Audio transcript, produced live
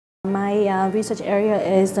my research area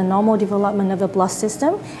is the normal development of the blood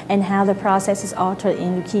system and how the process is altered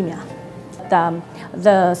in leukemia.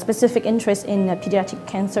 The specific interest in pediatric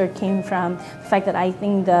cancer came from the fact that I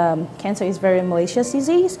think the cancer is very malicious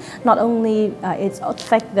disease. Not only it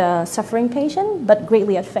affects the suffering patient, but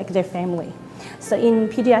greatly affects their family. So in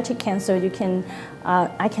pediatric cancer,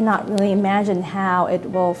 I cannot really imagine how it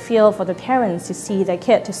will feel for the parents to see their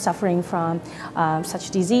kid suffering from such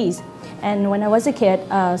disease. And when I was a kid,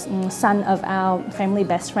 son of our family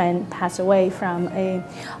best friend passed away from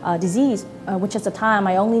a disease, which at the time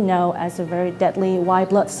I only know as a very deadly white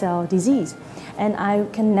blood cell disease. And I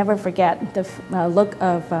can never forget the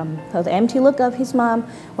the empty look of his mom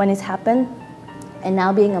when it happened. And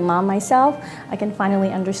now being a mom myself, I can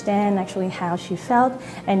finally understand actually how she felt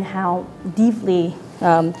and how deeply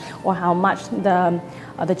or how much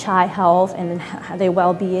the child health and their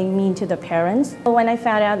well-being mean to the parents. When I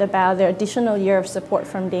found out about the additional year of support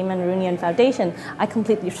from Damon Runyon Foundation, I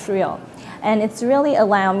completely thrilled. And it's really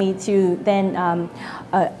allowed me to then,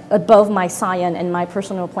 above my science and my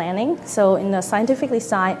personal planning. So in the scientific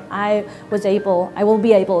side, I will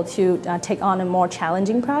be able to take on a more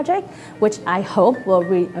challenging project, which I hope will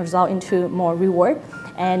result into more reward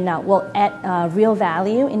and will add real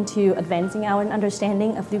value into advancing our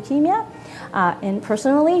understanding of leukemia. And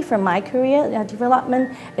personally, from my career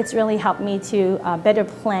development, it's really helped me to better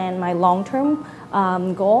plan my long-term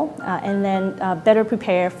goal and then better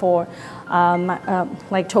prepare for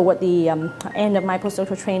toward the end of my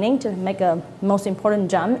postdoctoral training to make a most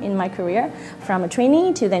important jump in my career from a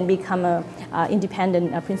trainee to then become an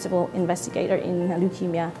independent principal investigator in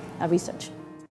leukemia research.